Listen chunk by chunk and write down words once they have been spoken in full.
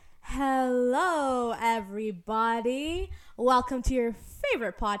Hello, everybody. Welcome to your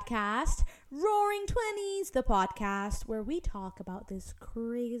favorite podcast, Roaring Twenties, the podcast where we talk about this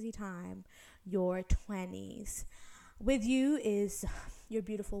crazy time, your 20s. With you is your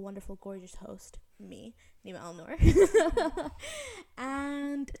beautiful, wonderful, gorgeous host, me, Nima Elnor.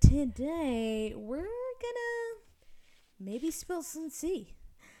 And today, we're gonna maybe spill some tea.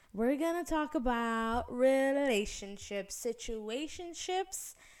 We're gonna talk about relationships,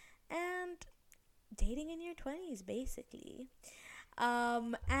 situationships, and dating in your 20s, basically.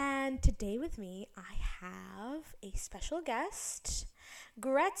 And today with me, I have a special guest,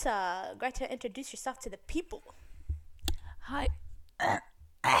 Greta. Greta, introduce yourself to the people. Hi.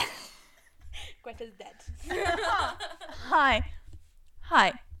 Greta's dead. Hi.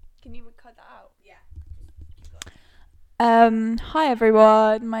 Can you cut that out? Yeah. Hi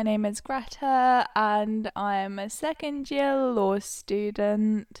everyone, my name is Greta and I'm a second year law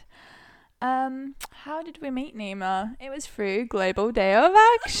student. How did we meet, Nima? It was through Global Day of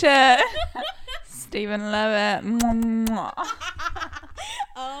Action. Stephen Levitt.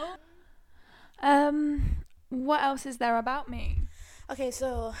 Oh. What else is there about me? Okay,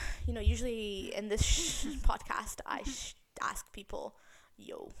 so, usually in this podcast, I ask people,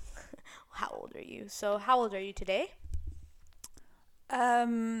 how old are you? So, how old are you today?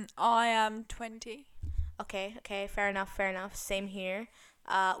 I am 20. Okay, fair enough. Same here.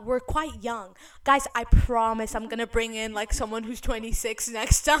 We're quite young. Guys, I promise I'm gonna bring in, someone who's 26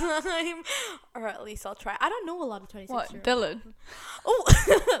 next time. Or at least I'll try. I don't know a lot of 26 What, Dylan?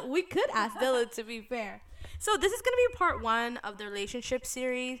 Oh, we could ask Dylan, to be fair. So this is going to be part 1 of the relationship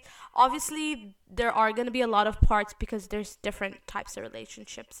series. Obviously, there are going to be a lot of parts because there's different types of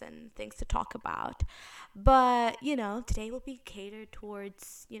relationships and things to talk about. But, today will be catered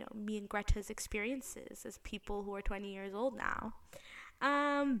towards, me and Greta's experiences as people who are 20 years old now.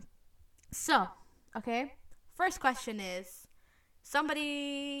 Okay. First question is,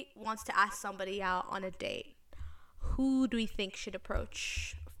 somebody wants to ask somebody out on a date. Who do we think should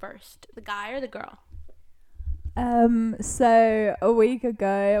approach first? The guy or the girl? So a week ago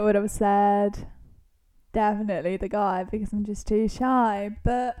I would have said definitely the guy because I'm just too shy,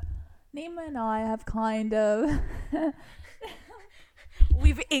 but Nima and I have kind of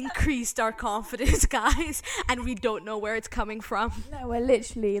we've increased our confidence, guys, and we don't know where it's coming from. No, we're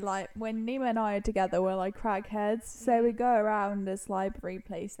literally when Nima and I are together, we're like crackheads. So we go around this library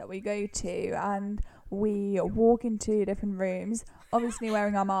place that we go to and we walk into different rooms, obviously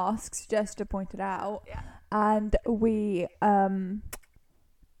wearing our masks, just to point it out. Yeah. And we, I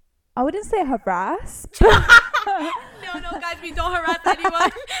wouldn't say harass. No, guys, we don't harass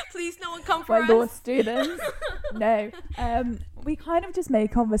anyone. Please, no one come for us. We're law students. No. We kind of just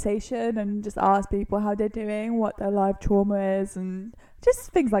make conversation and just ask people how they're doing, what their life trauma is, and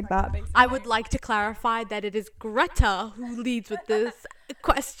just things like that, basically. I would like to clarify that it is Greta who leads with this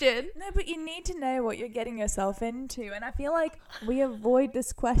question. No, but you need to know what you're getting yourself into, and I feel like we avoid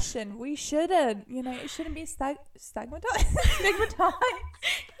this question. We shouldn't, it shouldn't be stigmatized. Yeah,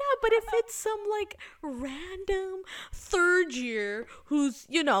 but if it's some random third year who's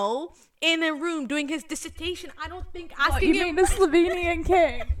in a room doing his dissertation, I don't think asking what, you mean the Slovenian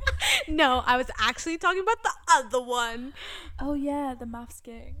king? No, I was actually talking about the other one. Oh yeah, the maths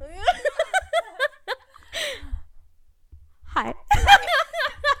king. Hi.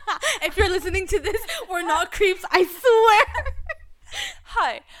 If you're listening to this, we're not creeps, I swear.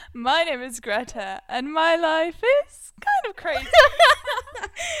 Hi, my name is Greta, and my life is kind of crazy.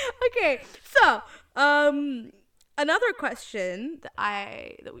 Okay, so another question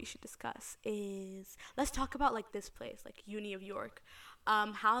that we should discuss is, let's talk about this place, Uni of York.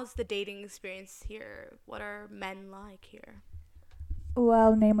 How's the dating experience here? What are men like here?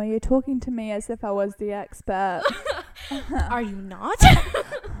 Well, Nima, you're talking to me as if I was the expert. Are you not?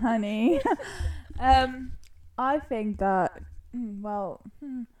 Honey. I think that,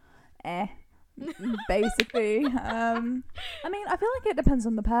 basically. I mean, I feel like it depends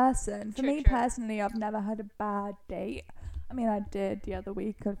on the person. For me personally, I've never had a bad date. I mean, I did the other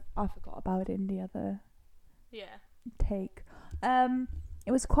week. I forgot about it in the other take.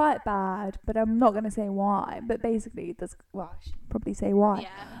 It was quite bad, but I'm not going to say why. But basically, I should probably say why.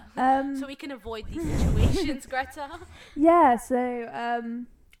 Yeah. So we can avoid these situations, Greta. Yeah, so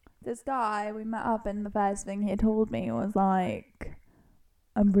this guy, we met up, and the first thing he told me was I'm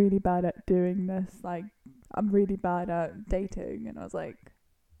really bad at doing this. I'm really bad at dating. And I was like,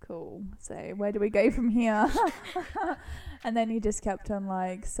 cool. So where do we go from here? And then he just kept on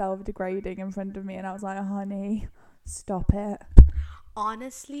self-degrading in front of me. And I was like, honey, stop it.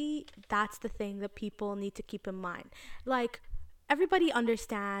 Honestly, that's the thing that people need to keep in mind. everybody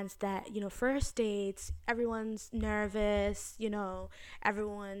understands that, first dates, everyone's nervous,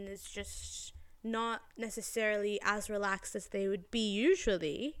 everyone is just not necessarily as relaxed as they would be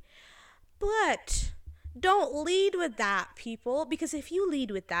usually. But don't lead with that, people, because if you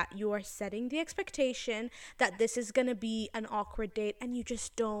lead with that, you are setting the expectation that this is going to be an awkward date, and you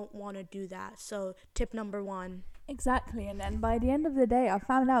just don't want to do that. So, tip number 1. Exactly. And then by the end of the day, I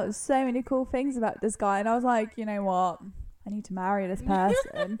found out so many cool things about this guy, and I was like, you know what? I need to marry this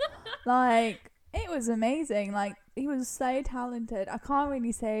person. Like, it was amazing. Like, he was so talented. I can't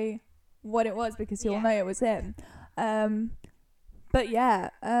really say what it was because you'll know it was him. But yeah.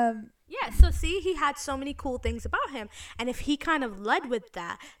 So see, he had so many cool things about him. And if he kind of led with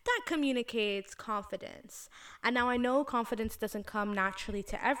that communicates confidence. And now I know confidence doesn't come naturally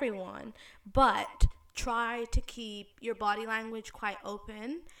to everyone, but try to keep your body language quite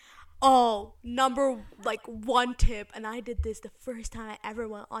open. Oh, number 1 tip, and I did this the first time I ever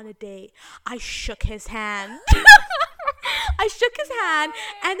went on a date. I shook his hand. I shook his hand,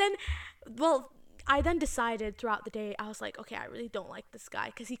 and then, I then decided throughout the day, I was like, okay, I really don't like this guy,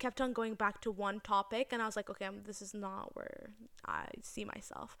 because he kept on going back to one topic, and I was like, okay, this is not where I see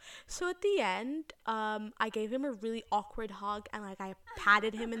myself. So at the end, I gave him a really awkward hug, and I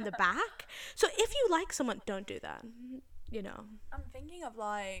patted him in the back. So if you like someone, don't do that. I'm thinking of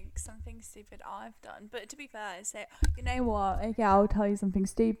something stupid I've done, but to be fair, you know what? Okay, I'll tell you something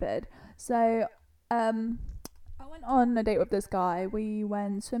stupid. So, I went on a date with this guy. We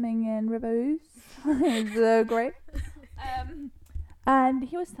went swimming in rivers. It was great. And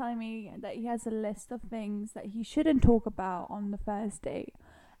he was telling me that he has a list of things that he shouldn't talk about on the first date.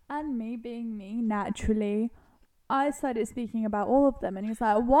 And me being me, naturally, I started speaking about all of them, and he was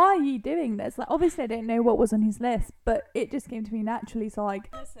like, why are you doing this? Obviously I didn't know what was on his list, but it just came to me naturally. So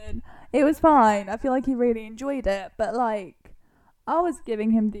listen, it was fine. I feel like he really enjoyed it, but I was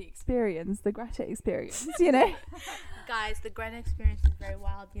giving him the experience, the Greta experience, Guys, the Greta experience is very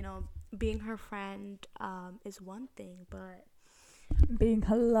wild. Being her friend is one thing, but being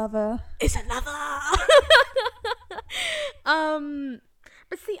her lover is another.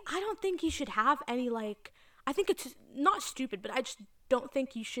 But see, I don't think you should have any I think it's not stupid, but I just don't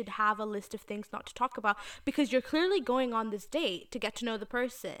think you should have a list of things not to talk about, because you're clearly going on this date to get to know the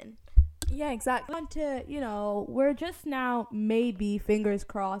person. Yeah, exactly. We're just now, maybe, fingers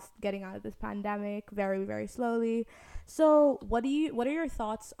crossed, getting out of this pandemic very, very slowly. So what are your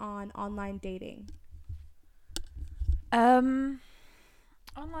thoughts on online dating? Online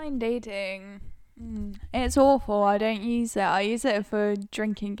dating, it's awful. I don't use it. I use it for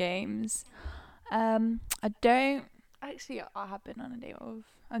drinking games. I don't actually. I have been on a date with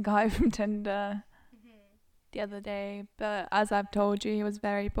a guy from Tinder the other day, but as I've told you, he was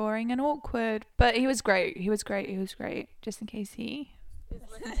very boring and awkward. But he was great. Just in case he is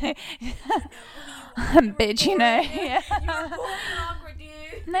listening, bitch, Yeah. You're boring and awkward,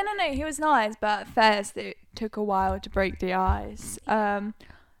 dude. No. He was nice, but at first it took a while to break the ice.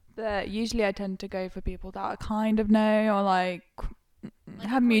 But usually I tend to go for people that I kind of know or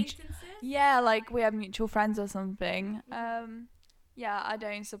have mutual. Yeah, we have mutual friends or something. I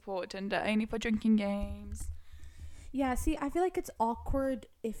don't support Tinder, only for drinking games. Yeah, see, I feel like it's awkward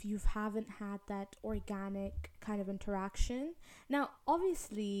if you haven't had that organic kind of interaction. Now,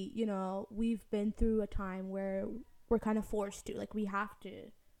 obviously, we've been through a time where we're kind of forced to, we have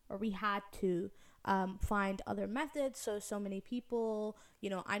to, or we had to find other methods. So many people,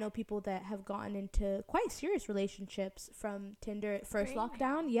 I know people that have gotten into quite serious relationships from Tinder first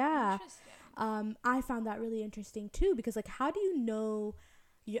lockdown. Yeah. I found that really interesting too, because how do you know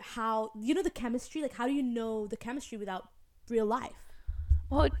the chemistry? How do you know the chemistry without real life?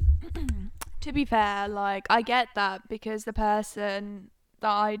 Well, to be fair, I get that, because the first person that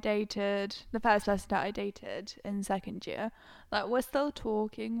I dated in second year, we're still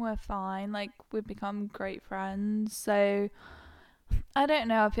talking, we're fine, we've become great friends. So I don't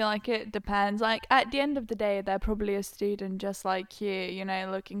know, I feel like it depends. At the end of the day, they're probably a student just like you,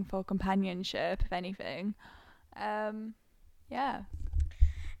 looking for companionship, if anything. Yeah.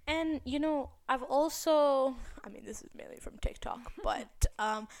 And I've also, this is mainly from TikTok, but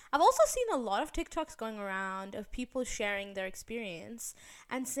I've also seen a lot of TikToks going around of people sharing their experience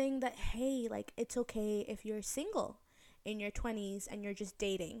and saying that, hey, it's okay if you're single in your 20s and you're just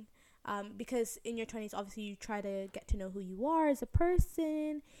dating, because in your 20s, obviously, you try to get to know who you are as a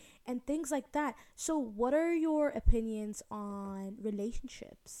person and things like that. So what are your opinions on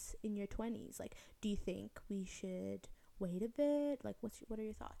relationships in your 20s? Do you think we should wait a bit? What are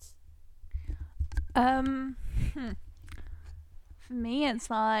your thoughts? For me, it's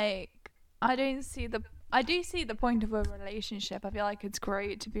I don't see I do see the point of a relationship. I feel like it's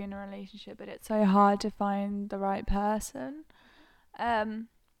great to be in a relationship, but it's so hard to find the right person.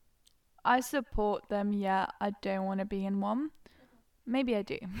 I support them, yeah. I don't want to be in one. Maybe I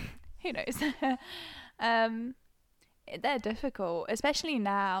do. Who knows? They're difficult, especially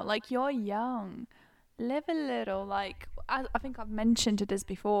now. Like, you're young. Live a little. Like, I think I've mentioned this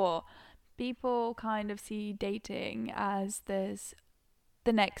before. People kind of see dating as the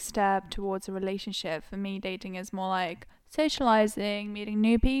next step towards a relationship. For me, dating is more like socializing, meeting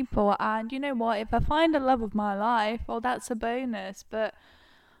new people, and you know what, if I find the love of my life, well, that's a bonus. But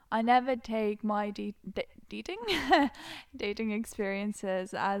I never take my dating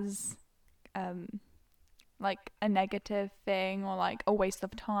experiences as like a negative thing or like a waste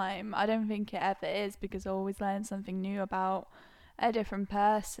of time. I don't think it ever is, because I always learn something new about a different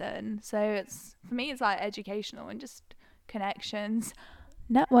person. So it's, for me, it's like educational and just connections.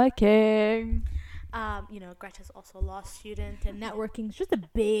 Networking. Greta's also a law student, and networking is just a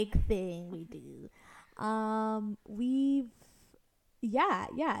big thing we do. I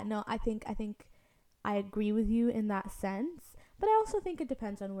think I agree with you in that sense, but I also think it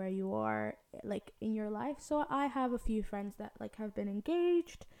depends on where you are, like, in your life. So I have a few friends that like have been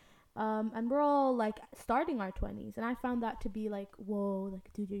engaged, and we're all like starting our 20s, and I found that to be like, whoa,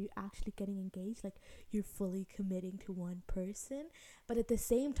 like, dude, you're actually getting engaged, like you're fully committing to one person. But at the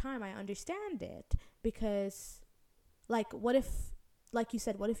same time, I understand it, because like, what if, like you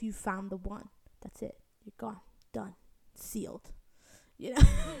said, what if you found the one? That's it, you're gone, done, sealed, you know.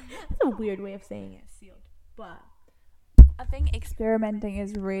 That's a weird way of saying it, sealed. But I think experimenting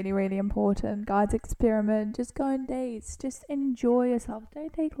is really, really important. Guys, experiment. Just go on dates. Just enjoy yourself.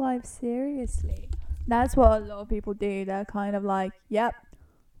 Don't take life seriously. That's what a lot of people do. They're kind of like, yep,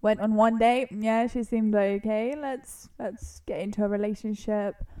 went on one date. Yeah, she seemed okay. Let's get into a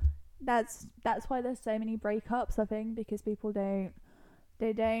relationship. That's why there's so many breakups, I think, because people don't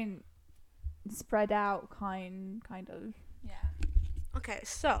spread out kind of. Yeah. okay,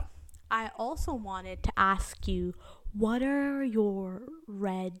 so I also wanted to ask you, what are your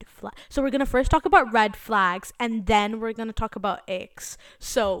red flags? So we're going to first talk about red flags, and then we're going to talk about icks.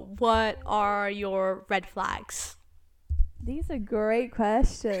 So what are your red flags? These are great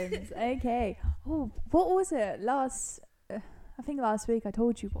questions. Okay. Oh, what was it? I think last week I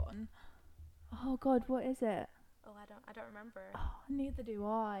told you one. Oh God, what is it? Oh, I don't remember. Oh, neither do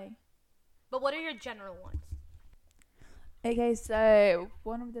I. But what are your general ones? Okay, so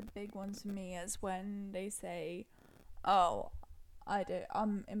one of the big ones for me is when they say, "Oh,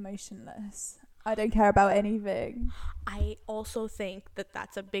 I'm emotionless. I don't care about anything." I also think that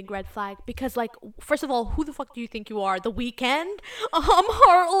that's a big red flag, because, like, first of all, who the fuck do you think you are? The Weeknd? I'm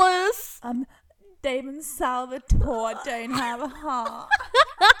heartless. I'm Damon Salvatore. Don't have a heart.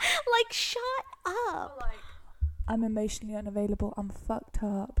 Like, shut up. Like, I'm emotionally unavailable. I'm fucked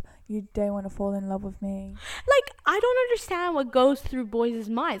up. You don't want to fall in love with me. Like, I don't understand what goes through boys'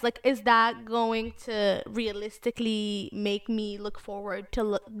 minds. Like, is that going to realistically make me look forward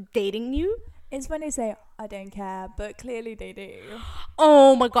to dating you? It's when they say, I don't care, but clearly they do.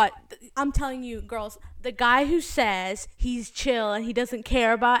 Oh my God. I'm telling you, girls, the guy who says he's chill and he doesn't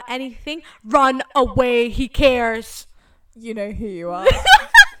care about anything, run away. He cares. You know who you are.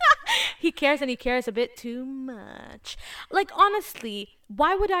 He cares, and he cares a bit too much. Like, honestly,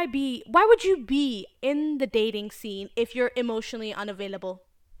 why would you be in the dating scene if you're emotionally unavailable?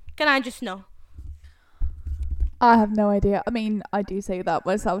 Can I just know? I have no idea. I mean, I do say that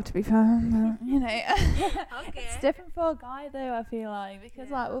myself, to be fair. You know, Okay. It's different for a guy, though, I feel like.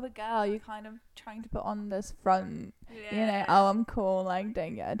 Because, like, with a girl, you're kind of trying to put on this front, you know, oh, I'm cool, like,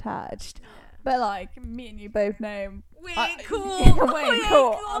 don't get attached. Yeah. But, like, me and you both know. We ain't cool. We ain't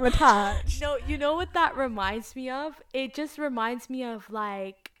cool. I'm attached. No, you know what that reminds me of? It just reminds me of,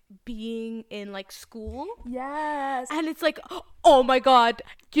 like, being in, like, school. Yes. And it's like, oh my God,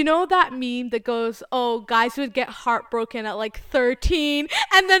 you know that meme that goes, oh, guys would get heartbroken at like 13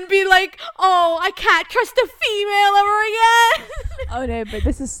 and then be like, oh, I can't trust a female ever again. Oh no, but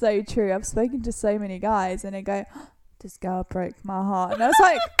this is so true. I've spoken to so many guys and they go, this girl broke my heart. And I was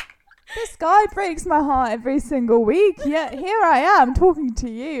like, this guy breaks my heart every single week. Yet here I am talking to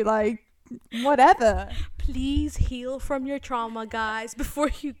you, like, whatever. Please heal from your trauma, guys,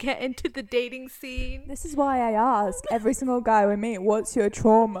 before you get into the dating scene. This is why I ask every single guy we meet, what's your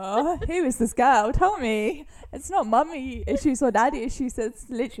trauma? Who is this girl? Tell me. It's not mummy issues or daddy issues. It's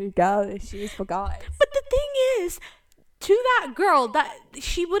literally girl issues for guys. But the thing is, to that girl, that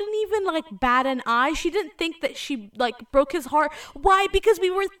she wouldn't even like bat an eye. She didn't think that she like broke his heart. Why? Because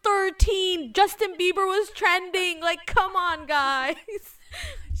we were 13. Justin Bieber was trending. Like, come on, guys.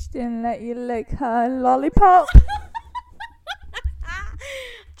 didn't let you lick her lollipop.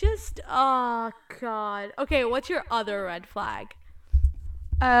 Oh god. Okay, what's your other red flag?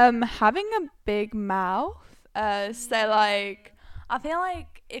 Having a big mouth. So like, I feel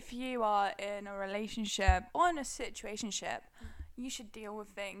like if you are in a relationship or in a situationship, you should deal with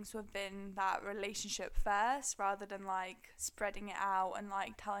things within that relationship first, rather than like spreading it out and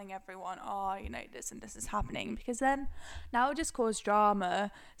like telling everyone, oh, you know, this and this is happening, because then that will just cause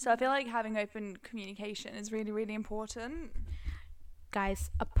drama. So I feel like having open communication is really, really important. Guys,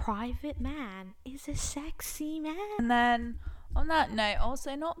 a private man is a sexy man. And then on that note,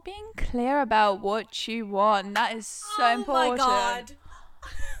 also not being clear about what you want. That is so important. Oh my god.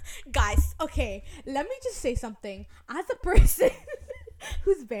 Guys, okay, let me just say something. As a person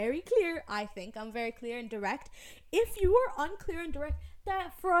who's very clear, I think I'm very clear and direct. If you are unclear and direct,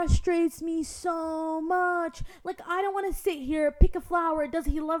 that frustrates me so much. Like, I don't want to sit here, pick a flower. Does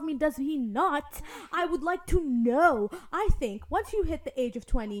he love me? Does he not? I would like to know. I think once you hit the age of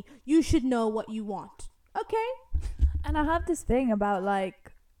 20, you should know what you want. Okay? And I have this thing about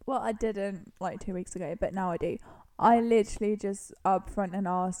like, well, I didn't like 2 weeks ago, but now I do. I literally just upfront and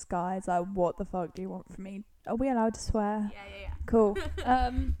ask guys like, what the fuck do you want from me? Are we allowed to swear? Yeah. Cool.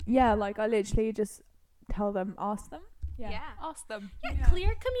 Yeah, like I literally just tell them, ask them. Yeah. Ask them. Yeah,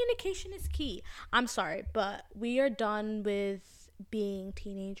 clear communication is key. I'm sorry, but we are done with being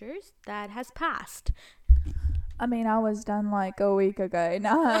teenagers. That has passed. I mean, I was done like a week ago.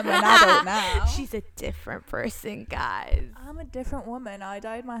 Now I'm an adult now. She's a different person, guys. I'm a different woman. I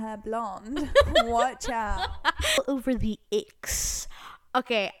dyed my hair blonde. Watch out. Over the icks.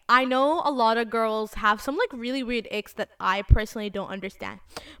 Okay, I know a lot of girls have some like really weird icks that I personally don't understand.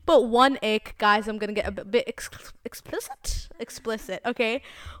 But one ick, guys, I'm gonna get a bit explicit, okay?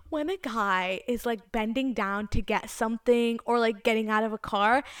 When a guy is like bending down to get something or like getting out of a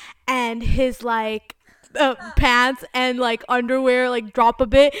car and his like pants and like underwear like drop a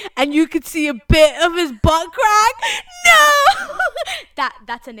bit and you could see a bit of his butt crack. No!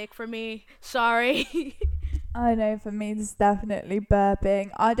 That's an ick for me. Sorry. I know, for me it's definitely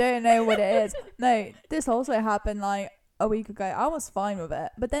burping. I don't know what it is. No, this also happened like a week ago. I was fine with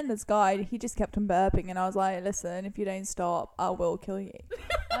it, but then this guy, he just kept on burping, and I was like, listen, if you don't stop, I will kill you.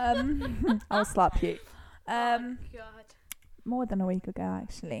 I'll slap you. God. More than a week ago,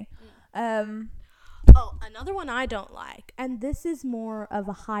 actually. Oh, another one I don't like, and this is more of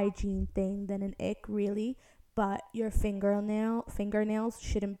a hygiene thing than an ick, really, but your fingernails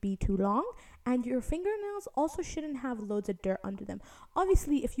shouldn't be too long, and your fingernails also shouldn't have loads of dirt under them.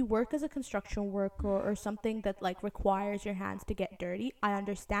 Obviously, if you work as a construction worker or something that like requires your hands to get dirty, I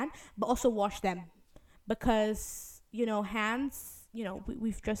understand, but also wash them, because hands,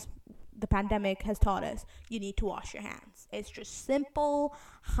 we've just, the pandemic has taught us you need to wash your hands. It's just simple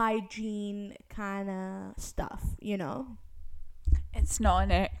hygiene kind of stuff. It's not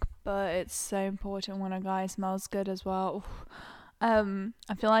an ick, but it's so important when a guy smells good as well. I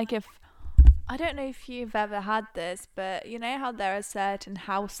feel like I don't know if you've ever had this, but you know how there are certain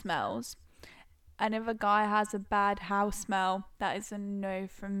house smells, and if a guy has a bad house smell, that is a no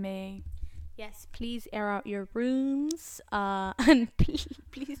from me. Yes, please air out your rooms, and please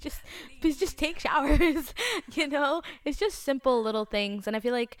just take showers. It's just simple little things, and I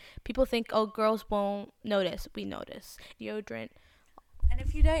feel like people think, oh, girls won't notice. We notice. Deodorant. And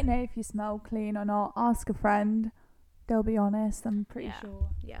if you don't know if you smell clean or not, ask a friend. They'll be honest, I'm pretty sure.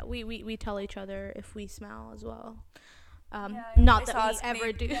 Yeah, we tell each other if we smell as well. Yeah, not that we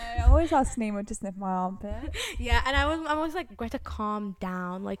ever do. Yeah, I always ask Nemo to sniff my armpit. Yeah, and I was like, Greta, calm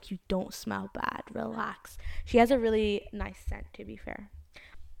down. Like, you don't smell bad. Relax. She has a really nice scent, to be fair.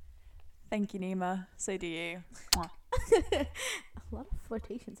 Thank you, Nima. So do you. A lot of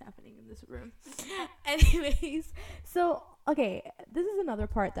flirtations happening in this room. Anyways, so, okay, this is another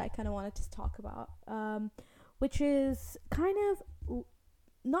part that I kind of wanted to talk about, which is kind of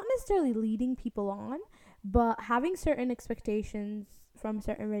not necessarily leading people on, but having certain expectations from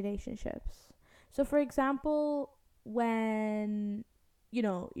certain relationships. So, for example, when,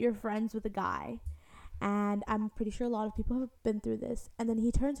 you're friends with a guy, and I'm pretty sure a lot of people have been through this, and then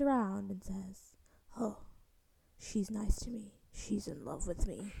he turns around and says, oh, she's nice to me. She's in love with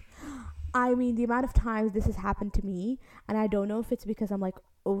me. I mean, the amount of times this has happened to me, and I don't know if it's because I'm, like,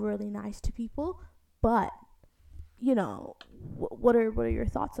 overly nice to people, but, what are your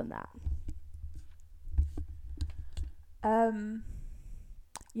thoughts on that?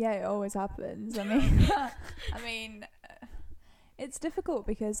 Yeah, it always happens. I mean, it's difficult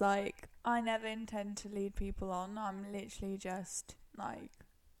because like I never intend to lead people on. I'm literally just like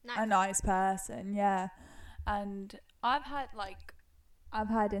a nice person, yeah. And I've had like I've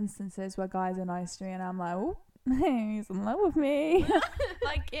had instances where guys are nice to me and I'm like, oh, he's in love with me.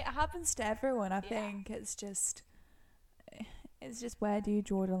 Like, it happens to everyone. I think it's just where do you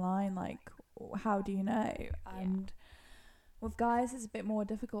draw the line? Like, how do you know? And with guys, it's a bit more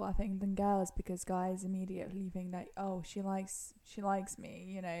difficult, I think, than girls, because guys immediately think that, oh, she likes me,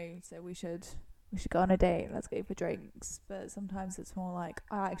 you know, so we should go on a date. Let's go for drinks. But sometimes it's more like,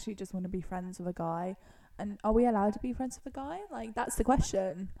 I actually just want to be friends with a guy. And are we allowed to be friends with a guy? Like, that's the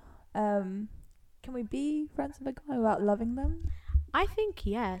question. Can we be friends with a guy without loving them? I think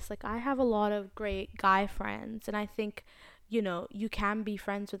yes. Like, I have a lot of great guy friends, and I think, you know, you can be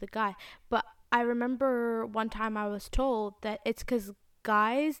friends with a guy. But I remember one time I was told that it's because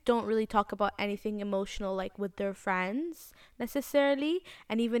guys don't really talk about anything emotional, like, with their friends necessarily.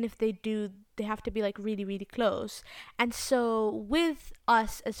 And even if they do, they have to be, like, really, really close. And so with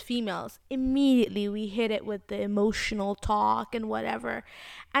us as females, immediately we hit it with the emotional talk and whatever.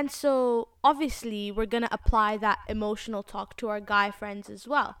 And so obviously we're going to apply that emotional talk to our guy friends as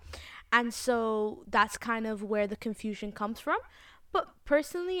well. And so that's kind of where the confusion comes from. But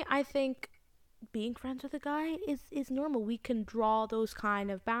personally, I think being friends with a guy is normal. We can draw those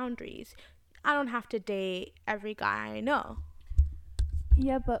kind of boundaries. I don't have to date every guy I know.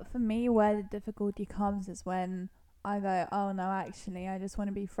 Yeah, but for me, where the difficulty comes is when I go, oh no, actually, I just want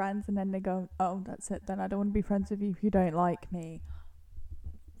to be friends, and then they go, oh, that's it, then I don't want to be friends with you if you don't like me.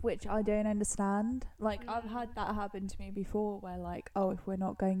 Which I don't understand. Like, I've had that happen to me before, where like, oh, if we're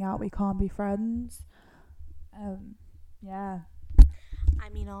not going out, we can't be friends. Yeah. I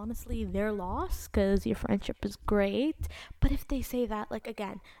mean, honestly, they're lost because your friendship is great. But if they say that, like,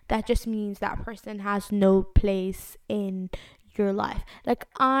 again, that just means that person has no place in your life. Like,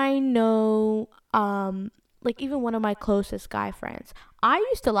 I know, like, even one of my closest guy friends, I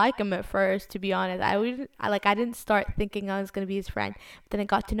used to like him at first, to be honest. I didn't start thinking I was going to be his friend. But then I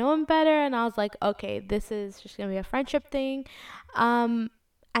got to know him better, and I was like, okay, this is just going to be a friendship thing.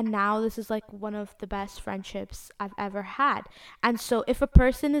 And now this is like one of the best friendships I've ever had. And so if a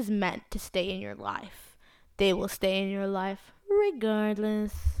person is meant to stay in your life, they will stay in your life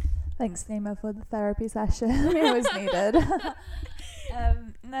regardless. Thanks, Nima, for the therapy session. It was needed.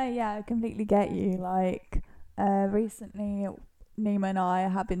 No, yeah, I completely get you. Like, recently, Nima and I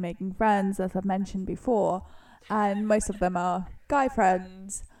have been making friends, as I've mentioned before, and most of them are guy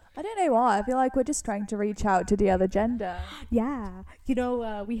friends. I don't know why. I feel like we're just trying to reach out to the other gender. Yeah. You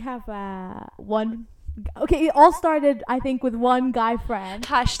know, we have one... Okay, it all started, I think, with one guy friend.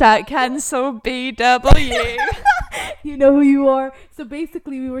 Hashtag cancel BW. You know who you are. So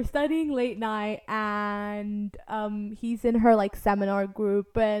basically, we were studying late night, and he's in her, like, seminar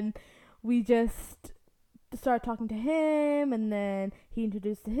group, and we just started talking to him, and then he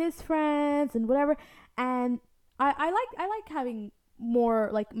introduced to his friends and whatever. And I like having more,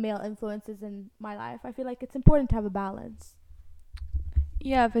 like, male influences in my life. I feel like it's important to have a balance.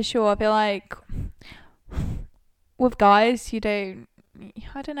 Yeah, for sure. I feel like with guys, you don't,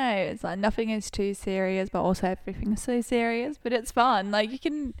 I don't know, it's like nothing is too serious, but also everything is so serious, but it's fun. Like, you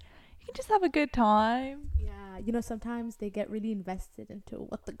can just have a good time. Yeah, you know, sometimes they get really invested into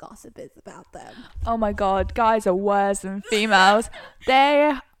what the gossip is about them. Oh my god, guys are worse than females.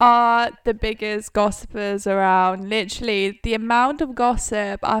 They are the biggest gossipers around. Literally, the amount of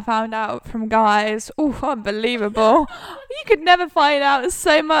gossip I found out from guys, unbelievable. You could never find out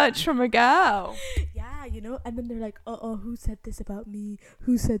so much from a girl. Yeah, you know, and then they're like, who said this about me?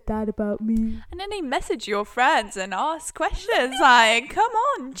 Who said that about me? And then they message your friends and ask questions like, come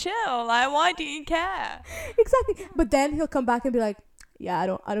on, chill. Like, why do you care? Exactly. But then he'll come back and be like, yeah,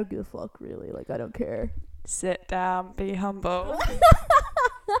 I don't give a fuck, really. Like, I don't care. Sit down, be humble.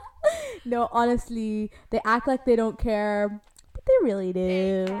 No, honestly, they act like they don't care, but they really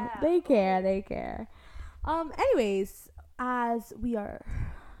do. They care. Anyways, as we are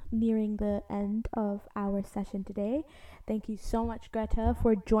nearing the end of our session today, thank you so much, Greta,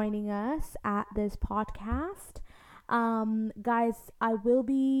 for joining us at this podcast. Guys, I will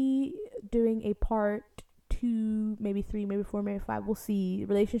be doing a part 2, maybe 3, maybe 4, maybe 5. We'll see.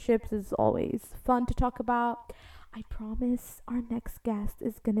 Relationships is always fun to talk about. I promise our next guest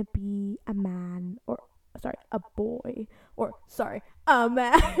is gonna be a man, a boy, a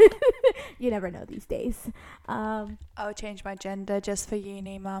man. You never know these days. I'll change my gender just for you,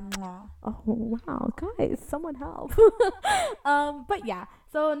 Nima. Oh wow, guys, someone help. But yeah,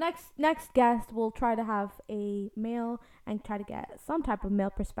 so next guest, we'll try to have a male and try to get some type of male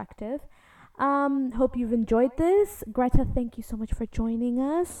perspective. Hope you've enjoyed this. Greta, thank you so much for joining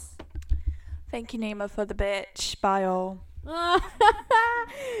us. Thank you, Nima, for the bitch. Bye all.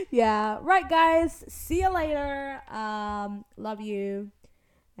 Yeah, right, guys, see you later. Love you.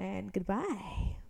 and goodbye.